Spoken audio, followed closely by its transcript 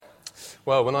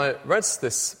Well, when I read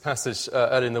this passage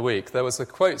earlier in the week, there was a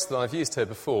quote that I've used here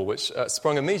before which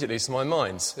sprung immediately to my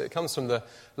mind. It comes from the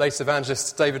late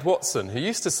evangelist David Watson, who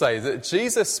used to say that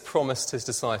Jesus promised his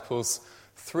disciples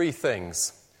three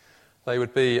things. They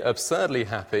would be absurdly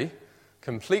happy,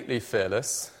 completely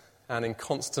fearless, and in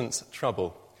constant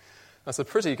trouble. That's a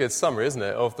pretty good summary, isn't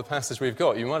it, of the passage we've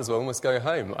got. You might as well almost go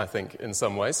home, I think, in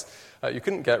some ways. You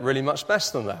couldn't get really much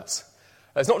better than that.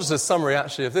 It's not just a summary,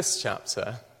 actually, of this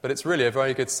chapter, but it's really a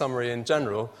very good summary in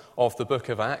general of the book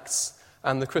of Acts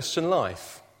and the Christian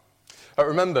life.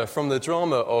 Remember, from the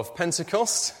drama of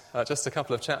Pentecost, just a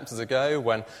couple of chapters ago,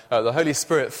 when the Holy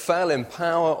Spirit fell in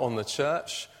power on the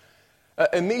church,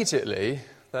 immediately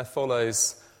there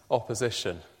follows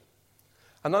opposition.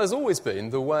 And that has always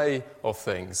been the way of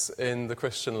things in the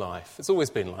Christian life. It's always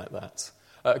been like that.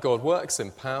 God works in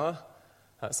power.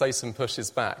 Satan pushes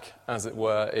back, as it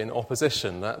were, in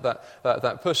opposition.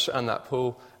 That push and that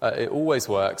pull, it always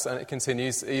works, and it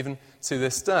continues even to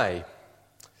this day.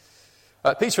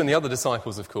 Peter and the other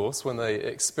disciples, of course, when they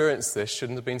experienced this,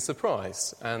 shouldn't have been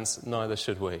surprised, and neither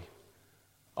should we.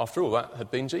 After all, that had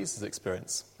been Jesus'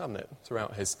 experience, hadn't it,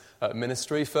 throughout his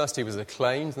ministry. First he was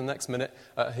acclaimed, the next minute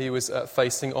he was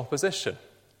facing opposition.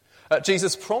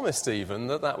 Jesus promised even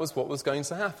that was what was going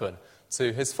to happen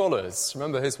to his followers.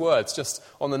 Remember his words just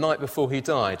on the night before he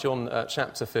died, John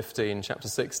chapter 15, chapter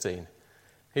 16.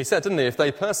 He said, didn't he, if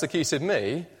they persecuted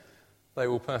me, they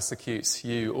will persecute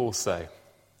you also.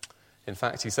 In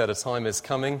fact, he said, a time is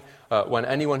coming when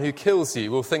anyone who kills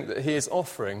you will think that he is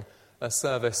offering a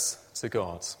service to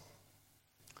God.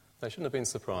 They shouldn't have been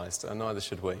surprised, and neither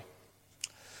should we.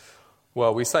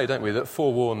 Well, we say, don't we, that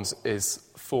forewarned is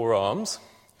forearmed.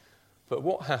 But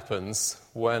what happens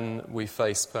when we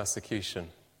face persecution?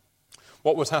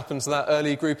 What would happen to that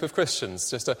early group of Christians?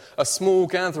 Just a small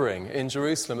gathering in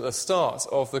Jerusalem at the start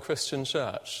of the Christian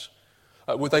church.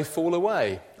 Would they fall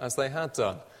away, as they had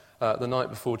done the night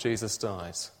before Jesus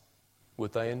died?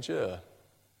 Would they endure?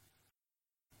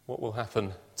 What will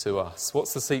happen to us?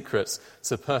 What's the secret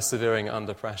to persevering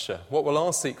under pressure? What will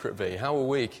our secret be? How will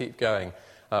we keep going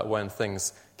when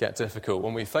things get difficult,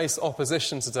 when we face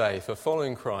opposition today for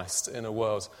following Christ in a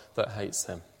world that hates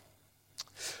him?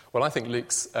 Well, I think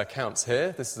Luke's account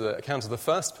here, this is an account of the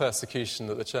first persecution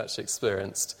that the church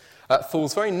experienced,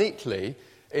 falls very neatly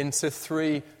into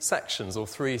three sections or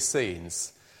three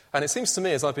scenes. And it seems to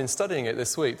me, as I've been studying it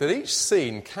this week, that each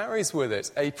scene carries with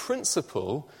it a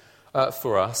principle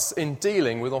for us in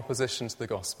dealing with opposition to the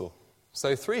gospel.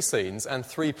 So three scenes and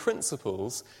three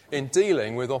principles in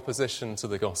dealing with opposition to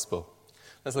the gospel.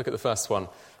 Let's look at the first one,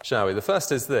 shall we? The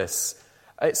first is this.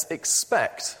 It's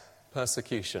expect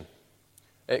persecution.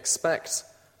 Expect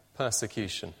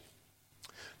persecution.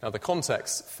 Now, the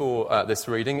context for this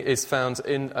reading is found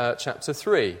in chapter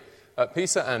 3.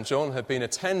 Peter and John had been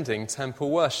attending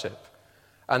temple worship,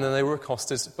 and then they were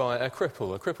accosted by a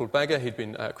crippled beggar. He'd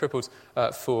been crippled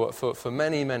for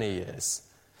many, many years.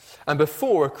 And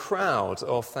before a crowd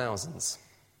of thousands,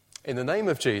 in the name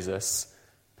of Jesus,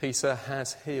 Peter had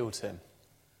healed him.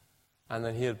 And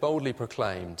then he had boldly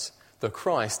proclaimed the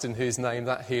Christ in whose name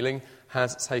that healing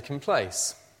had taken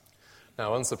place.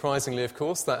 Now, unsurprisingly, of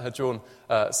course, that had drawn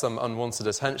some unwanted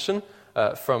attention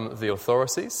from the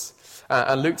authorities.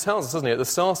 And Luke tells us, doesn't he, at the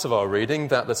start of our reading,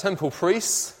 that the temple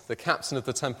priests, the captain of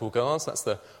the temple guards, that's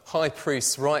the high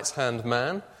priest's right-hand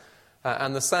man,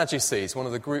 and the Sadducees, one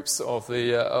of the groups of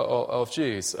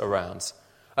Jews around,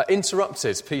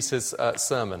 interrupted Peter's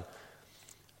sermon.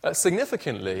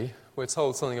 Significantly, we're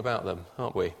told something about them,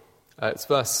 aren't we? It's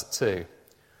verse 2.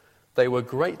 They were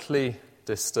greatly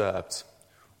disturbed,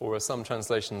 or as some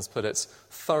translations put it,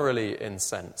 thoroughly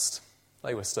incensed.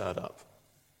 They were stirred up.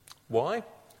 Why?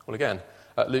 Well, again,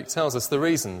 Luke tells us the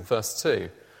reason, verse 2.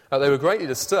 They were greatly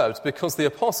disturbed because the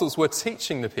apostles were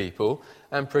teaching the people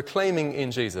and proclaiming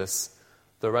in Jesus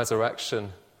the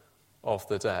resurrection of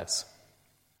the dead.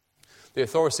 The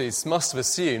authorities must have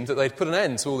assumed that they'd put an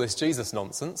end to all this Jesus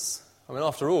nonsense. I mean,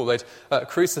 after all, they'd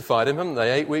crucified him, hadn't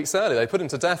they, 8 weeks earlier? They put him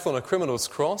to death on a criminal's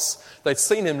cross. They'd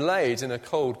seen him laid in a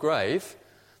cold grave.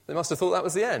 They must have thought that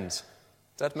was the end.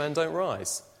 Dead men don't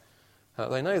rise.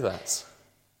 They know that.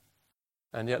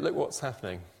 And yet, look what's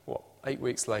happening. 8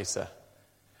 weeks later?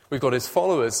 We've got his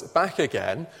followers back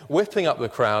again, whipping up the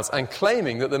crowds and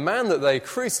claiming that the man that they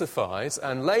crucified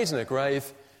and laid in a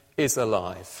grave is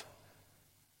alive.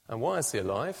 And why is he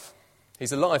alive?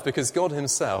 He's alive because God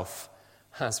himself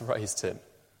has raised him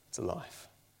to life.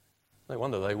 No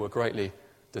wonder they were greatly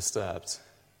disturbed.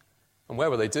 And where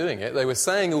were they doing it? They were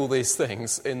saying all these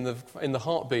things in the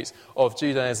heartbeat of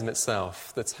Judaism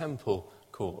itself, the temple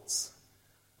courts.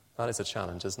 That is a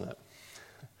challenge, isn't it?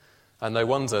 And no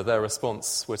wonder their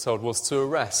response, we're told, was to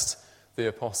arrest the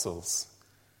apostles.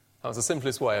 That was the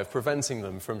simplest way of preventing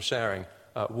them from sharing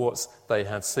what they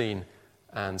had seen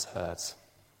and heard.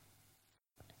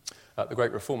 The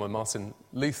great reformer Martin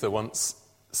Luther once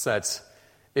said,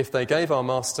 "If they gave our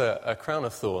master a crown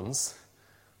of thorns,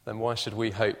 then why should we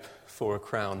hope for a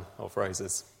crown of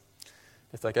roses?"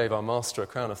 If they gave our master a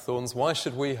crown of thorns, why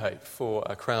should we hope for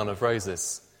a crown of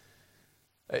roses?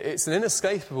 It's an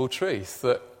inescapable truth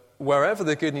that wherever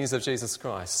the good news of Jesus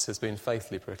Christ has been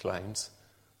faithfully proclaimed,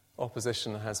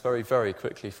 opposition has very, very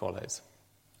quickly followed.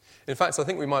 In fact, I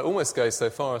think we might almost go so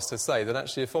far as to say that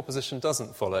actually if opposition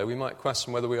doesn't follow, we might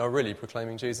question whether we are really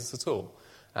proclaiming Jesus at all,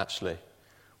 actually.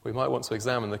 We might want to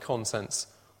examine the contents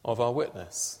of our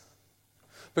witness.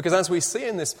 Because as we see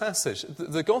in this passage,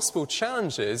 the gospel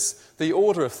challenges the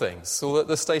order of things, or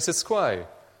the status quo.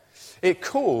 It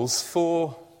calls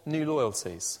for new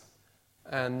loyalties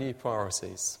and new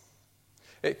priorities.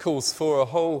 It calls for a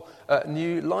whole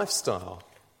new lifestyle.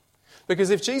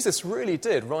 Because if Jesus really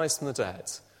did rise from the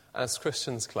dead, as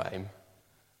Christians claim,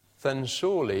 then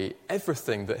surely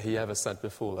everything that he ever said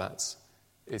before that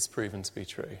is proven to be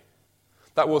true.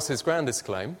 That was his grandest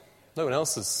claim. No one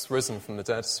else has risen from the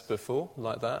dead before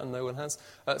like that, and no one has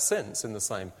since in the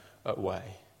same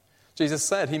way. Jesus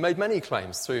said, he made many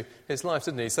claims through his life,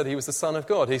 didn't he? He said he was the Son of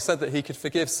God. He said that he could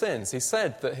forgive sins. He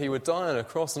said that he would die on a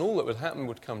cross and all that would happen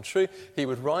would come true. He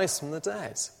would rise from the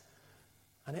dead.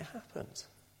 And it happened.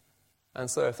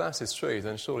 And so if that is true,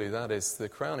 then surely that is the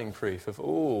crowning proof of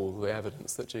all the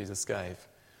evidence that Jesus gave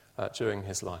during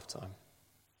his lifetime.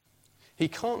 He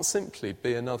can't simply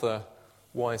be another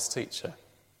wise teacher,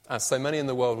 as so many in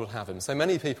the world would have him. So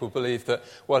many people believe that,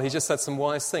 well, he just said some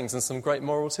wise things and some great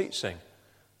moral teaching.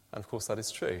 And of course that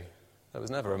is true. There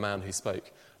was never a man who spoke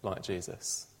like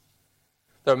Jesus.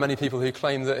 There are many people who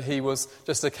claim that he was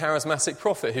just a charismatic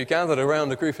prophet who gathered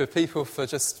around a group of people for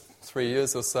just 3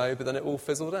 years or so, but then it all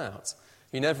fizzled out.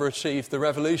 He never achieved the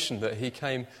revolution that he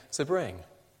came to bring.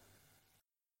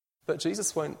 But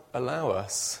Jesus won't allow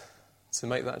us to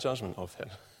make that judgment of him.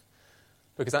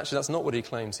 Because actually that's not what he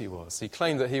claimed he was. He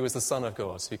claimed that he was the Son of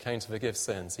God who came to forgive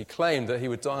sins. He claimed that he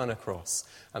would die on a cross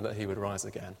and that he would rise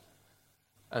again.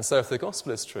 And so if the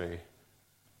gospel is true,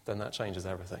 then that changes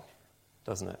everything,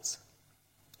 doesn't it?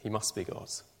 He must be God.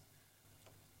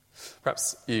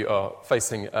 Perhaps you are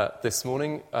facing this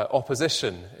morning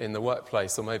opposition in the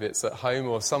workplace, or maybe it's at home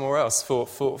or somewhere else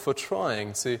for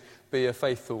trying to be a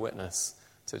faithful witness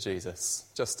to Jesus.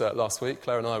 Just last week,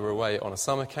 Claire and I were away on a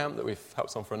summer camp that we've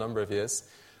helped on for a number of years.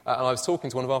 And I was talking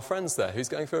to one of our friends there who's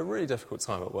going through a really difficult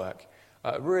time at work,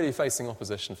 really facing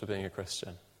opposition for being a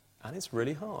Christian. And it's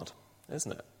really hard,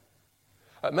 isn't it?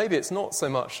 Maybe it's not so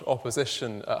much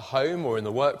opposition at home or in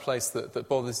the workplace that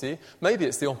bothers you. Maybe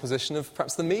it's the opposition of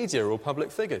perhaps the media or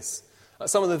public figures.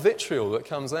 Some of the vitriol that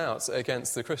comes out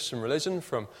against the Christian religion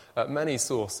from many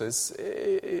sources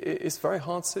is very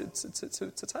hard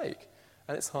to take.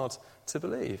 And it's hard to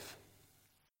believe.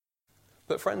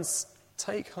 But friends,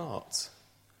 take heart.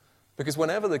 Because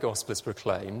whenever the gospel is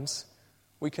proclaimed,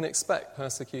 we can expect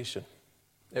persecution.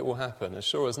 It will happen. As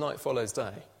sure as night follows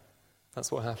day.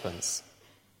 That's what happens.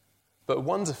 But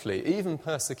wonderfully, even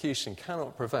persecution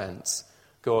cannot prevent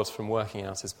God from working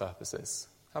out his purposes.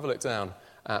 Have a look down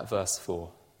at verse 4.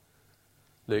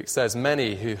 Luke says,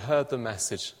 many who heard the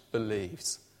message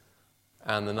believed,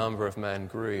 and the number of men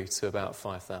grew to about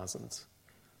 5,000.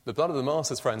 The blood of the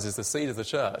martyrs, friends, is the seed of the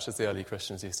church, as the early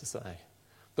Christians used to say.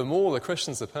 The more the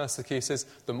Christians are persecuted,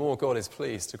 the more God is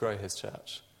pleased to grow his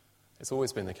church. It's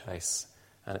always been the case,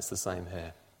 and it's the same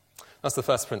here. That's the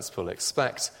first principle,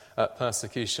 expect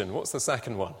persecution. What's the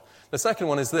second one? The second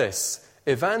one is this,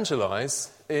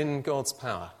 evangelize in God's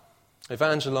power.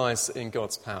 Evangelize in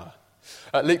God's power.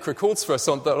 Luke records for us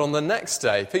that on the next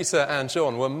day, Peter and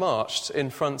John were marched in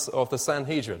front of the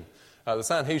Sanhedrin. The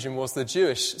Sanhedrin was the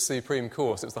Jewish Supreme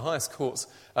Court. It was the highest court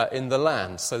in the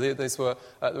land. So there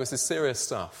was this serious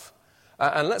stuff.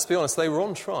 And let's be honest, they were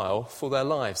on trial for their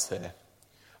lives here.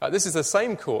 This is the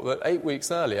same court that 8 weeks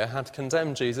earlier had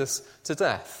condemned Jesus to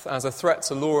death as a threat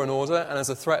to law and order and as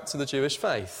a threat to the Jewish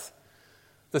faith.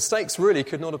 The stakes really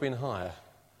could not have been higher.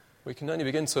 We can only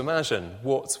begin to imagine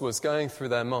what was going through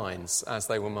their minds as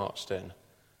they were marched in.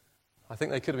 I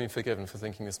think they could have been forgiven for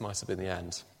thinking this might have been the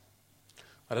end.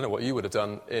 I don't know what you would have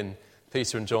done in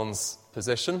Peter and John's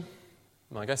position.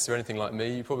 I guess if you're anything like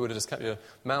me, you probably would have just kept your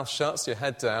mouth shut, your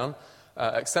head down,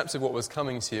 accepted what was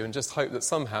coming to you and just hoped that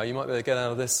somehow you might be able to get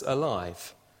out of this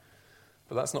alive.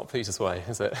 But that's not Peter's way,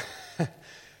 is it?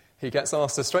 He gets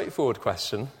asked a straightforward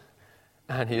question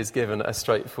and he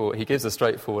gives a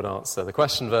straightforward answer. The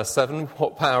question, verse 7,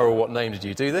 what power or what name did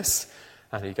you do this?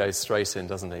 And he goes straight in,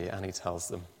 doesn't he? And he tells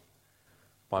them.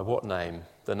 By what name?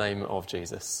 The name of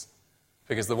Jesus.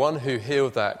 Because the one who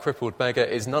healed that crippled beggar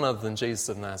is none other than Jesus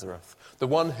of Nazareth, the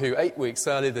one who 8 weeks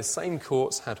earlier this same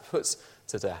court had put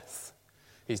to death.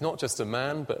 He's not just a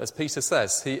man, but as Peter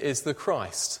says, he is the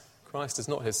Christ. Christ is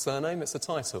not his surname, it's a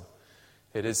title.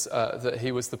 It is that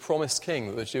he was the promised king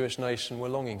that the Jewish nation were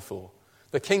longing for,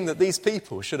 the king that these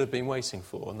people should have been waiting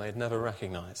for and they had never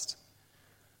recognised.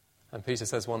 And Peter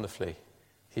says wonderfully,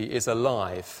 he is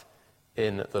alive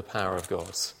in the power of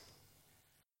God.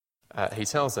 He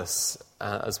tells us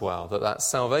as well that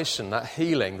salvation, that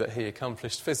healing that he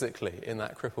accomplished physically in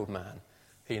that crippled man,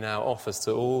 he now offers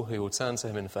to all who will turn to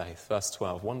him in faith. Verse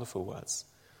 12, wonderful words.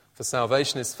 For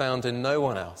salvation is found in no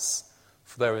one else,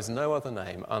 for there is no other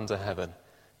name under heaven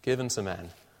given to men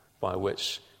by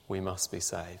which we must be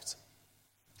saved.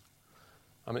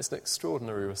 I mean, it's an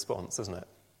extraordinary response, isn't it?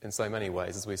 In so many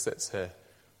ways, as we sit here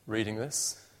reading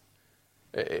this.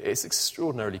 It's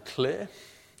extraordinarily clear.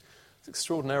 It's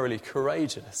extraordinarily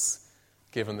courageous,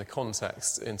 given the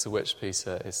context into which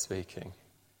Peter is speaking.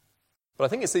 But I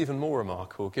think it's even more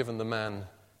remarkable, given the man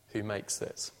who makes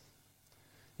it.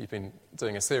 You've been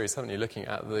doing a series, haven't you, looking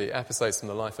at the episodes from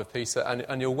the life of Peter,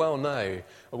 and you'll well know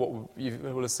what you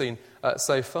will have seen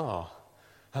so far.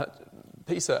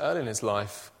 Peter, early in his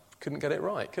life, couldn't get it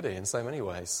right, could he, in so many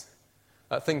ways?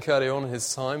 Think early on in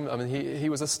his time, I mean, he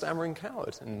was a stammering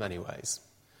coward in many ways.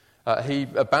 He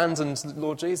abandoned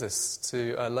Lord Jesus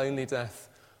to a lonely death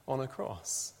on a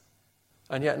cross.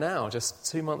 And yet now, just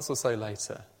 2 months or so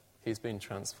later, he's been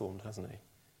transformed, hasn't he?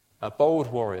 A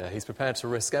bold warrior, he's prepared to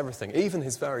risk everything, even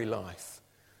his very life,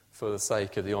 for the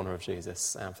sake of the honour of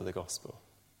Jesus and for the gospel.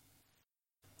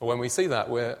 But when we see that,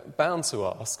 we're bound to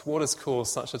ask, what has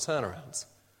caused such a turnaround?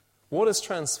 What has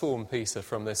transformed Peter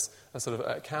from this sort of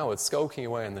a coward skulking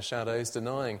away in the shadows,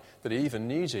 denying that he even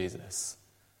knew Jesus,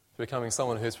 to becoming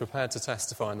someone who is prepared to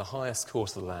testify in the highest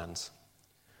court of the land?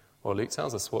 Well, Luke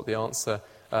tells us what the answer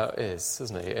is,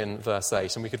 doesn't he, in verse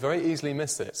 8, and we could very easily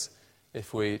miss it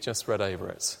if we just read over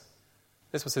it.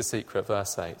 This was his secret,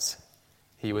 verse 8.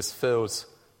 He was filled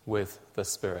with the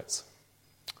Spirit.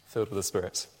 Filled with the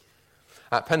Spirit.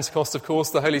 At Pentecost, of course,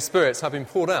 the Holy Spirit had been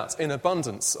poured out in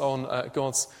abundance on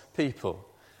God's people.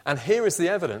 And here is the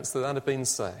evidence that had been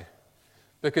so.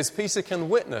 Because Peter can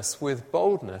witness with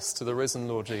boldness to the risen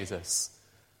Lord Jesus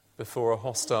before a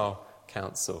hostile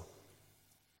council.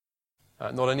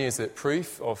 Not only is it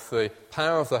proof of the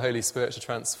power of the Holy Spirit to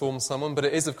transform someone, but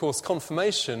it is, of course,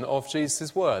 confirmation of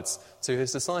Jesus' words to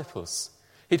his disciples.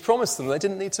 He'd promised them they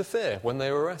didn't need to fear when they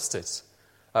were arrested.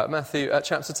 Matthew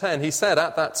chapter 10, he said,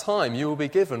 at that time you will be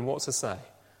given what to say.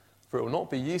 For it will not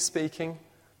be you speaking,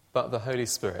 but the Holy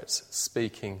Spirit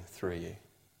speaking through you.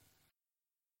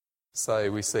 So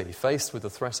we see, faced with the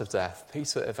threat of death,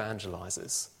 Peter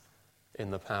evangelises in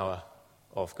the power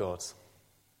of God.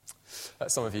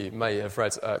 Some of you may have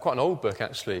read quite an old book,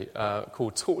 actually,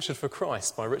 called Tortured for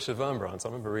Christ by Richard Wurmbrand. I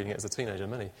remember reading it as a teenager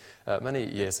many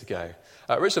years ago.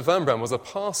 Richard Wurmbrand was a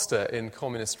pastor in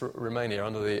communist Romania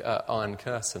under the Iron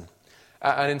Curtain.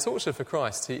 And in Tortured for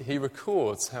Christ, he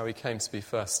records how he came to be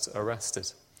first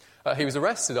arrested. He was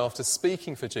arrested after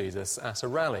speaking for Jesus at a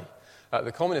rally.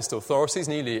 The communist authorities,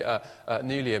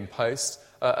 newly imposed,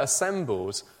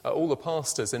 assembled all the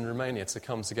pastors in Romania to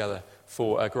come together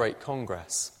for a great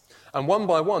congress. And one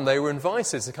by one, they were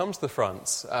invited to come to the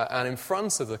front and in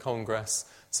front of the Congress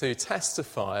to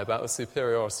testify about the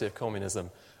superiority of communism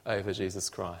over Jesus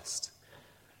Christ.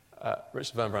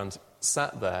 Richard Wurmbrand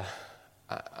sat there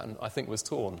and I think was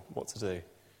torn what to do.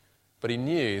 But he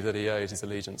knew that he owed his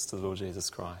allegiance to the Lord Jesus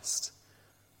Christ.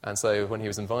 And so when he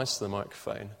was invited to the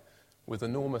microphone, with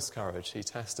enormous courage, he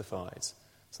testified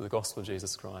to the gospel of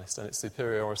Jesus Christ and its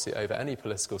superiority over any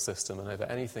political system and over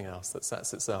anything else that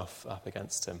sets itself up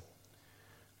against him.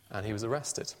 And he was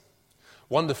arrested.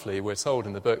 Wonderfully, we're told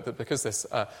in the book that because this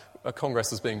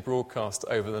Congress was being broadcast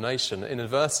over the nation,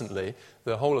 inadvertently,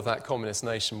 the whole of that communist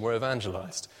nation were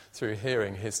evangelized through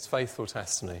hearing his faithful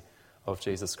testimony of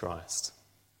Jesus Christ.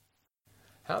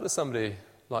 How does somebody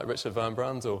like Richard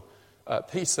Wurmbrand or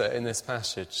Peter in this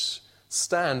passage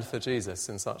stand for Jesus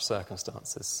in such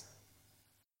circumstances?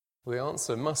 Well, the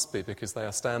answer must be because they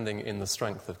are standing in the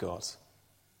strength of God.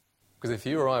 Because if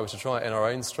you or I were to try it in our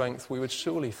own strength, we would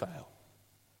surely fail.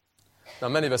 Now,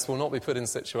 many of us will not be put in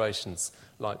situations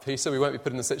like Peter. We won't be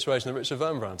put in the situation that Richard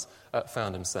Wurmbrand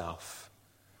found himself.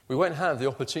 We won't have the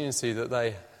opportunity that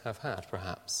they have had,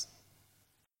 perhaps.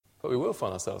 But we will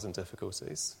find ourselves in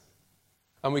difficulties.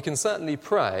 And we can certainly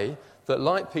pray that,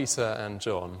 like Peter and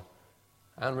John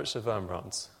and Richard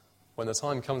Wurmbrand, when the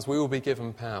time comes, we will be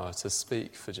given power to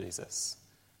speak for Jesus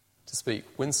To speak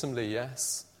winsomely,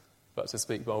 yes, but to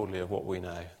speak boldly of what we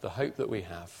know, the hope that we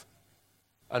have.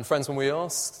 And friends, when we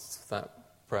ask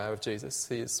that prayer of Jesus,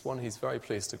 he is one he's very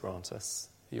pleased to grant us.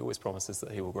 He always promises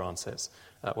that he will grant it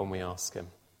when we ask him.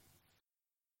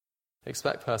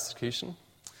 Expect persecution.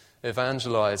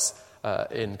 Evangelize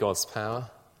in God's power.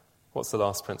 What's the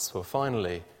last principle?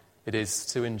 Finally, it is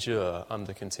to endure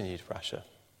under continued pressure.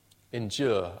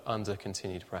 Endure under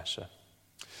continued pressure.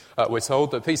 We're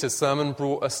told that Peter's sermon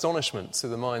brought astonishment to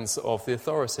the minds of the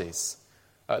authorities.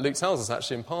 Luke tells us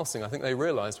actually in passing, I think they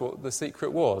realised what the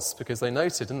secret was, because they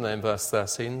noted, didn't they, in verse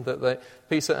 13, that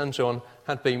Peter and John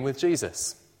had been with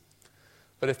Jesus.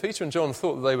 But if Peter and John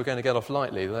thought that they were going to get off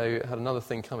lightly, they had another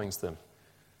thing coming to them.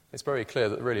 It's very clear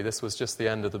that really this was just the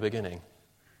end of the beginning,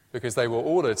 because they were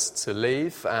ordered to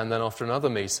leave, and then after another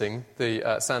meeting,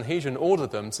 the Sanhedrin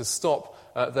ordered them to stop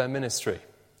their ministry.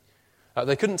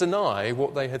 They couldn't deny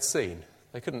what they had seen.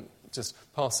 They couldn't just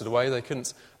pass it away. They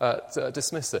couldn't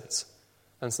dismiss it.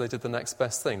 And so they did the next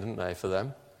best thing, didn't they, for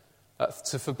them?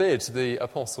 To forbid the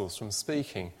apostles from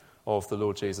speaking of the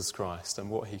Lord Jesus Christ and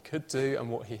what he could do and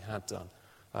what he had done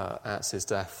at his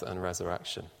death and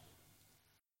resurrection.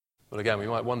 Well, again, we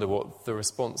might wonder what the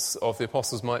response of the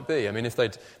apostles might be. I mean, if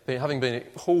having been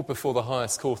hauled before the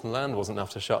highest court in the land wasn't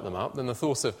enough to shut them up, then the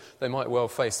thought of they might well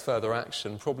face further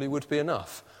action probably would be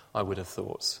enough, I would have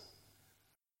thought.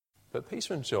 But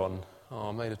Peter and John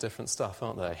are made of different stuff,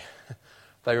 aren't they?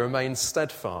 They remain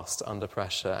steadfast under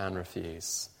pressure and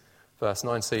refuse. Verse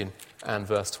 19 and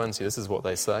verse 20, this is what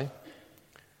they say.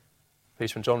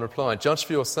 Peter and John replied, "Judge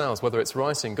for yourselves whether it's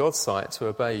right in God's sight to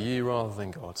obey you rather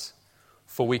than God.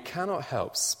 For we cannot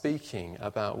help speaking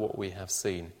about what we have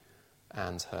seen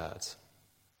and heard."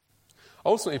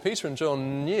 Ultimately, Peter and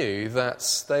John knew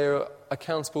that they are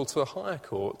accountable to a higher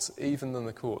court even than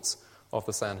the court of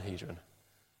the Sanhedrin.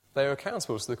 They are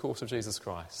accountable to the court of Jesus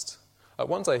Christ.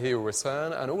 One day he will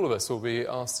return, and all of us will be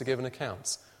asked to give an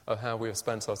account of how we have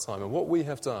spent our time and what we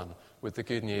have done with the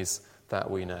good news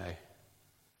that we know.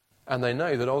 And they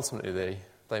know that ultimately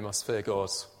they must fear God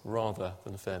rather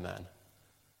than fear men.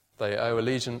 They owe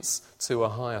allegiance to a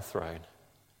higher throne.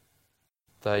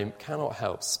 They cannot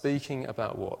help speaking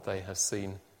about what they have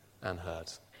seen and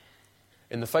heard.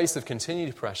 In the face of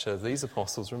continued pressure, these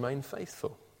apostles remained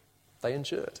faithful. They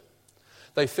endured.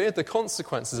 They feared the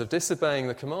consequences of disobeying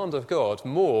the command of God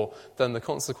more than the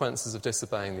consequences of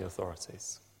disobeying the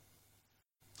authorities.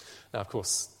 Now, of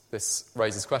course, this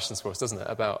raises questions for us, doesn't it,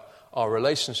 about our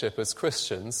relationship as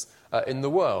Christians in the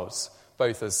world,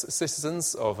 both as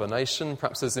citizens of a nation,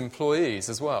 perhaps as employees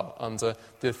as well, under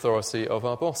the authority of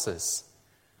our bosses.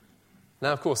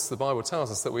 Now, of course, the Bible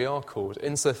tells us that we are called,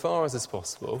 insofar as is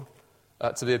possible,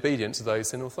 to be obedient to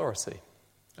those in authority.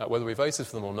 Whether we voted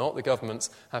for them or not, the governments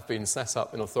have been set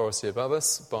up in authority above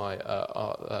us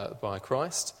by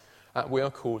Christ. We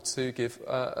are called to give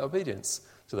obedience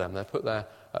to them. They're put there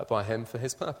by him for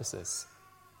his purposes.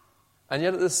 And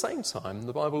yet at the same time,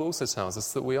 the Bible also tells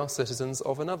us that we are citizens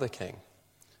of another king,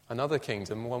 another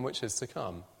kingdom, one which is to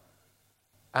come.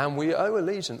 And we owe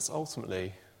allegiance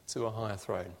ultimately to a higher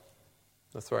throne,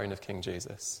 the throne of King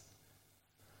Jesus.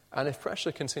 And if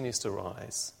pressure continues to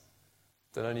rise,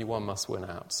 then only one must win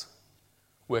out.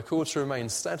 We're called to remain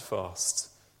steadfast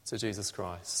to Jesus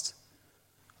Christ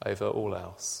over all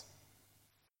else.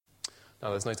 Now,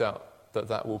 there's no doubt that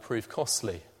that will prove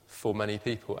costly for many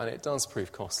people, and it does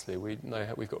prove costly. We know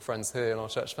we've got friends here in our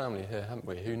church family here, haven't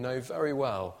we, who know very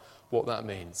well what that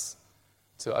means.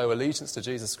 To owe allegiance to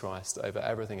Jesus Christ over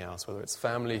everything else, whether it's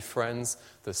family, friends,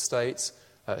 the state,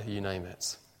 you name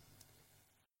it.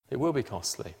 It will be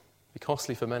costly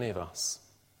for many of us.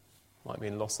 Might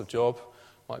mean loss of job,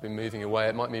 might be moving away,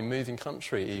 it might mean moving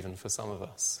country even for some of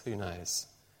us, who knows.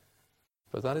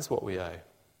 But that is what we owe.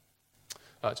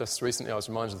 Just recently I was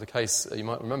reminded of the case, you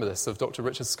might remember this, of Dr.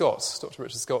 Richard Scott. Dr.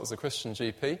 Richard Scott was a Christian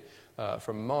GP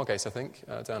from Margate, I think,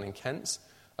 down in Kent,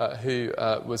 who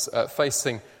was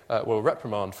facing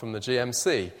reprimand from the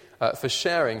GMC for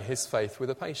sharing his faith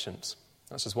with a patient.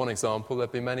 That's just one example. There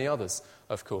have been many others,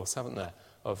 of course, haven't there,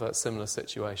 of similar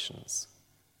situations.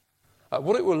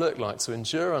 What it will look like to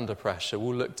endure under pressure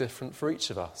will look different for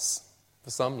each of us. For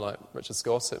some, like Richard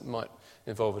Scott, it might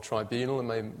involve a tribunal, it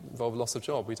may involve loss of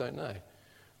job, we don't know.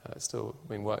 It's still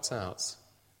being worked out.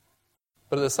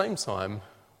 But at the same time,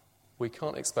 we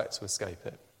can't expect to escape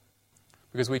it.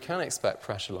 Because we can expect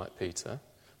pressure like Peter,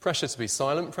 pressure to be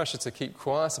silent, pressure to keep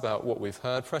quiet about what we've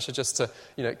heard, pressure just to,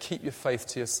 keep your faith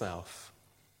to yourself.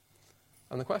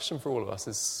 And the question for all of us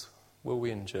is, will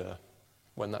we endure?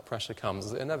 When that pressure comes,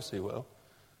 as it inevitably will,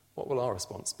 what will our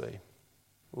response be?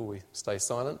 Will we stay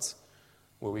silent?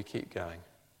 Will we keep going?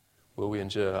 Will we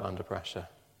endure under pressure?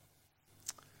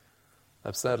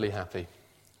 absurdly happy,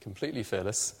 completely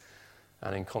fearless,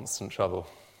 and in constant trouble.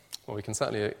 Well, we can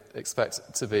certainly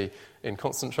expect to be in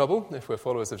constant trouble if we're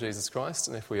followers of Jesus Christ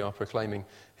and if we are proclaiming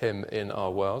him in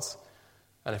our world.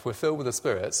 And if we're filled with the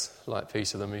Spirit, like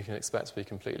Peter, then we can expect to be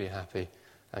completely happy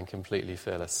and completely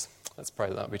fearless. Let's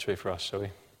pray that be true for us, shall we?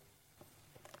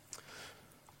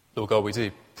 Lord God, we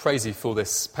do praise you for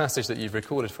this passage that you've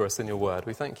recorded for us in your word.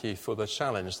 We thank you for the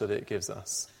challenge that it gives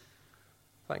us.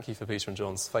 Thank you for Peter and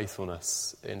John's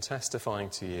faithfulness in testifying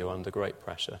to you under great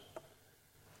pressure.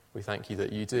 We thank you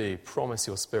that you do promise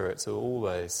your Spirit to all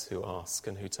those who ask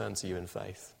and who turn to you in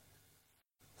faith.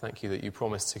 Thank you that you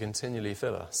promise to continually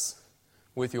fill us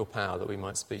with your power that we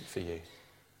might speak for you.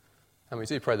 And we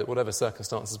do pray that whatever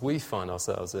circumstances we find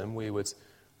ourselves in, we would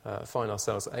find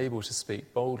ourselves able to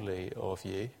speak boldly of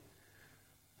you.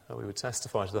 We would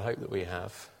testify to the hope that we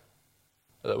have,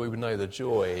 that we would know the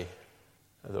joy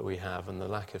that we have and the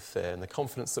lack of fear and the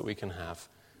confidence that we can have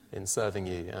in serving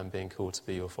you and being called to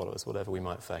be your followers, whatever we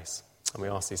might face. And we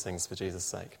ask these things for Jesus'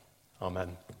 sake.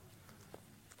 Amen.